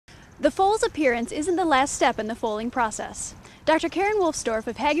The foal's appearance isn't the last step in the foaling process. Dr. Karen Wolfsdorf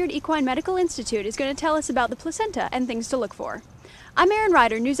of Hagyard Equine Medical Institute is going to tell us about the placenta and things to look for. I'm Erin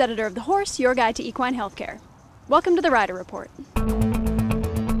Ryder, news editor of The Horse, your guide to equine healthcare. Welcome to the Ryder Report.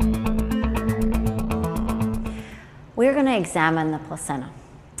 We're going to examine the placenta.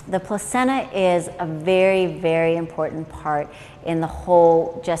 The placenta is a very, very important part in the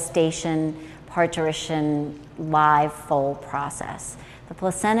whole gestation, parturition, live foal process. The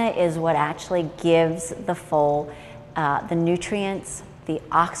placenta is what actually gives the foal the nutrients, the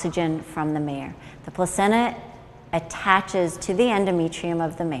oxygen from the mare. The placenta attaches to the endometrium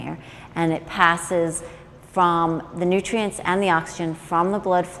of the mare, and it passes from the nutrients and the oxygen from the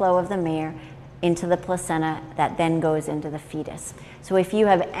blood flow of the mare into the placenta that then goes into the fetus. So if you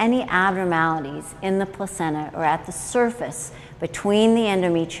have any abnormalities in the placenta or at the surface between the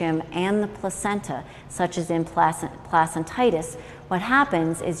endometrium and the placenta, such as in placentitis, what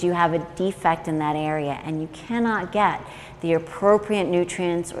happens is you have a defect in that area and you cannot get the appropriate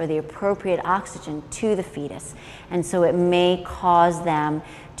nutrients or the appropriate oxygen to the fetus. And so it may cause them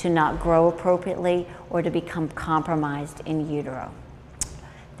to not grow appropriately or to become compromised in utero.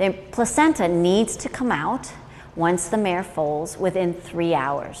 The placenta needs to come out once the mare foals within 3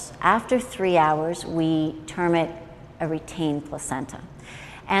 hours. After 3 hours, we term it a retained placenta.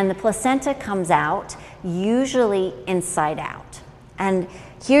 And the placenta comes out usually inside out. And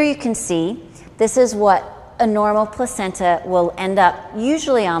here you can see, this is what a normal placenta will end up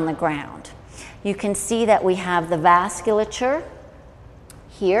usually on the ground. You can see that we have the vasculature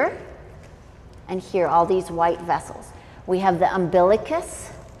here and here, all these white vessels. We have the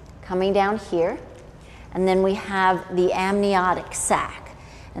umbilicus coming down here, and then we have the amniotic sac.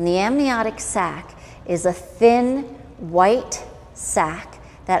 And the amniotic sac is a thin white sac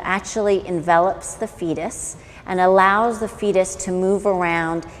that actually envelops the fetus and allows the fetus to move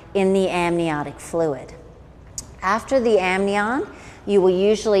around in the amniotic fluid. After the amnion, you will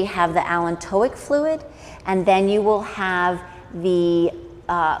usually have the allantoic fluid, and then you will have the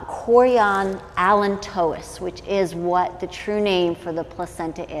chorion allantois, which is what the true name for the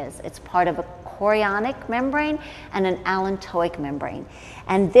placenta is. It's part of a chorionic membrane and an allantoic membrane.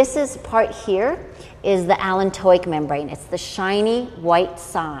 And this is part here is the allantoic membrane. It's the shiny white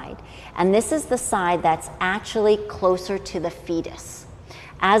side. And this is the side that's actually closer to the fetus,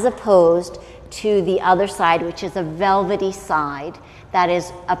 as opposed to the other side, which is a velvety side that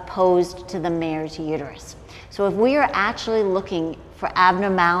is opposed to the mare's uterus. So if we are actually looking for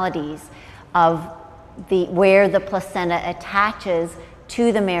abnormalities of where the placenta attaches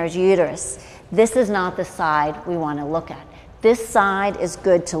to the mare's uterus, this is not the side we want to look at. This side is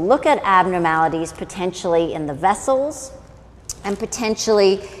good to look at abnormalities potentially in the vessels and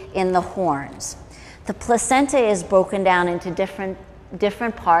potentially in the horns. The placenta is broken down into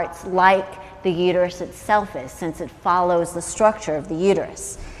different parts, like the uterus itself is, since it follows the structure of the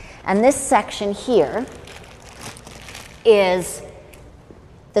uterus. And this section here is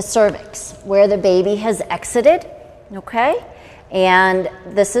the cervix, where the baby has exited, okay? And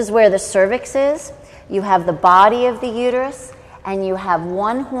this is where the cervix is. You have the body of the uterus, and you have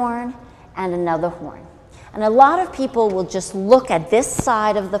one horn and another horn. And a lot of people will just look at this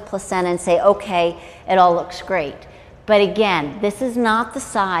side of the placenta and say, okay, it all looks great. But again, this is not the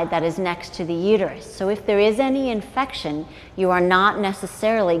side that is next to the uterus. So if there is any infection, you are not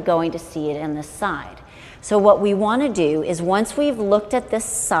necessarily going to see it in this side. So what we want to do is, once we've looked at this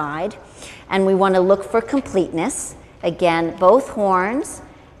side, and we want to look for completeness, again, both horns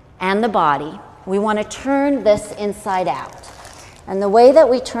and the body, we want to turn this inside out. And the way that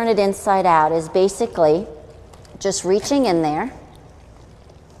we turn it inside out is basically just reaching in there,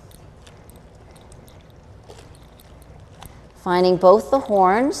 finding both the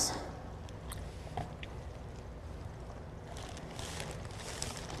horns,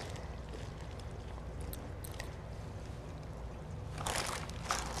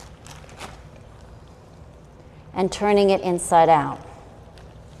 and turning it inside out.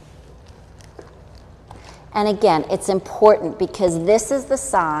 And again, it's important because this is the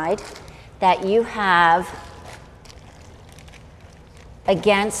side that you have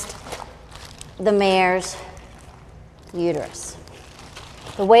against the mare's uterus.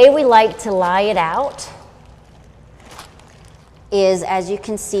 The way we like to lie it out is, as you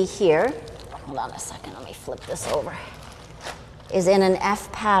can see here, hold on a second, let me flip this over, is in an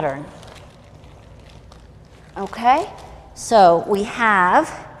F pattern. Okay, so we have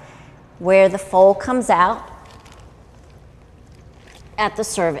where the foal comes out at the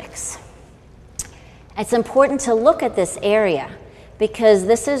cervix. It's important to look at this area because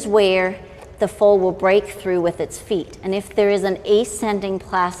this is where the foal will break through with its feet. And if there is an ascending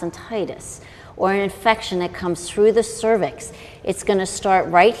placentitis or an infection that comes through the cervix, it's going to start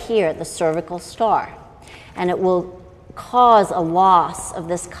right here at the cervical star. And it will cause a loss of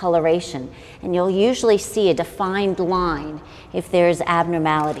this coloration. And you'll usually see a defined line if there's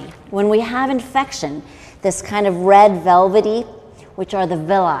abnormality. When we have infection, this kind of red velvety, which are the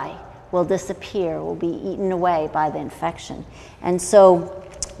villi, will disappear, will be eaten away by the infection. And so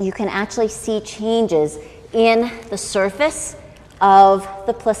you can actually see changes in the surface of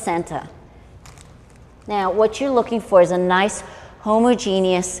the placenta. Now, what you're looking for is a nice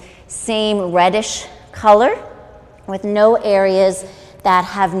homogeneous, same reddish color with no areas that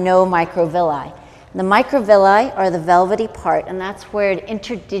have no microvilli. The microvilli are the velvety part, and that's where it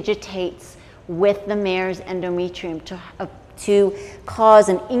interdigitates with the mare's endometrium to cause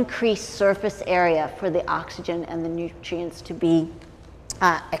an increased surface area for the oxygen and the nutrients to be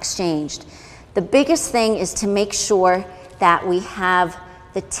exchanged. The biggest thing is to make sure that we have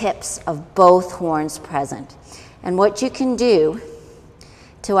the tips of both horns present. And what you can do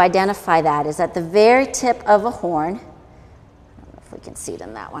to identify that is at the very tip of a horn, I don't know if we can see it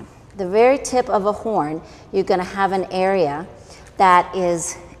in that one, the very tip of a horn, you're going to have an area that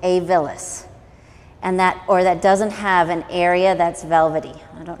is avillous, and that doesn't have an area that's velvety.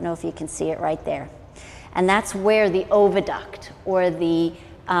 I don't know if you can see it right there. And that's where the oviduct or the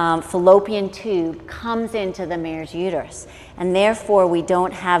fallopian tube comes into the mare's uterus, and therefore we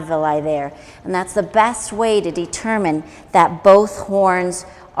don't have villi there. And that's the best way to determine that both horns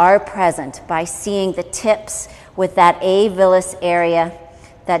are present, by seeing the tips with that avillous area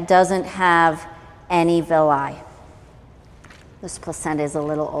that doesn't have any villi. This placenta is a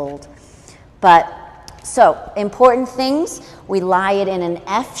little old. So important things, we lie it in an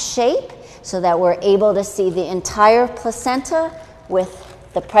F shape so that we're able to see the entire placenta with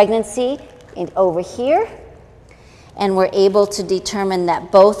the pregnancy over here, and we're able to determine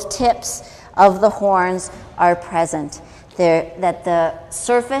that both tips of the horns are present, that the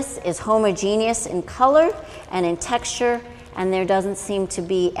surface is homogeneous in color and in texture, and there doesn't seem to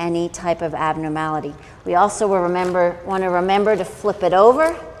be any type of abnormality. We also want to remember to flip it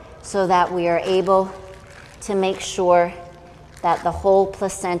over so that we are able to make sure that the whole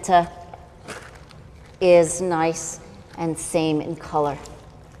placenta is nice and same in color.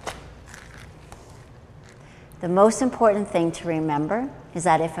 The most important thing to remember is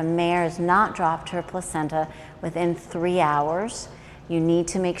that if a mare has not dropped her placenta within 3 hours, you need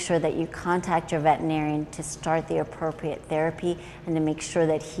to make sure that you contact your veterinarian to start the appropriate therapy and to make sure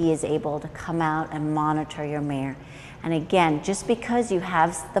that he is able to come out and monitor your mare. And again, just because you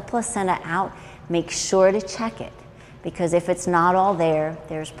have the placenta out, make sure to check it, because if it's not all there,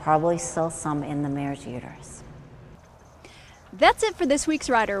 there's probably still some in the mare's uterus. That's it for this week's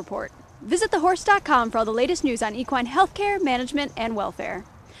Rider Report. Visit thehorse.com for all the latest news on equine healthcare, management, and welfare.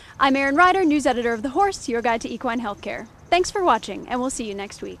 I'm Erin Ryder, news editor of The Horse, your guide to equine healthcare. Thanks for watching, and we'll see you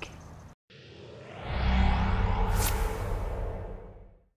next week.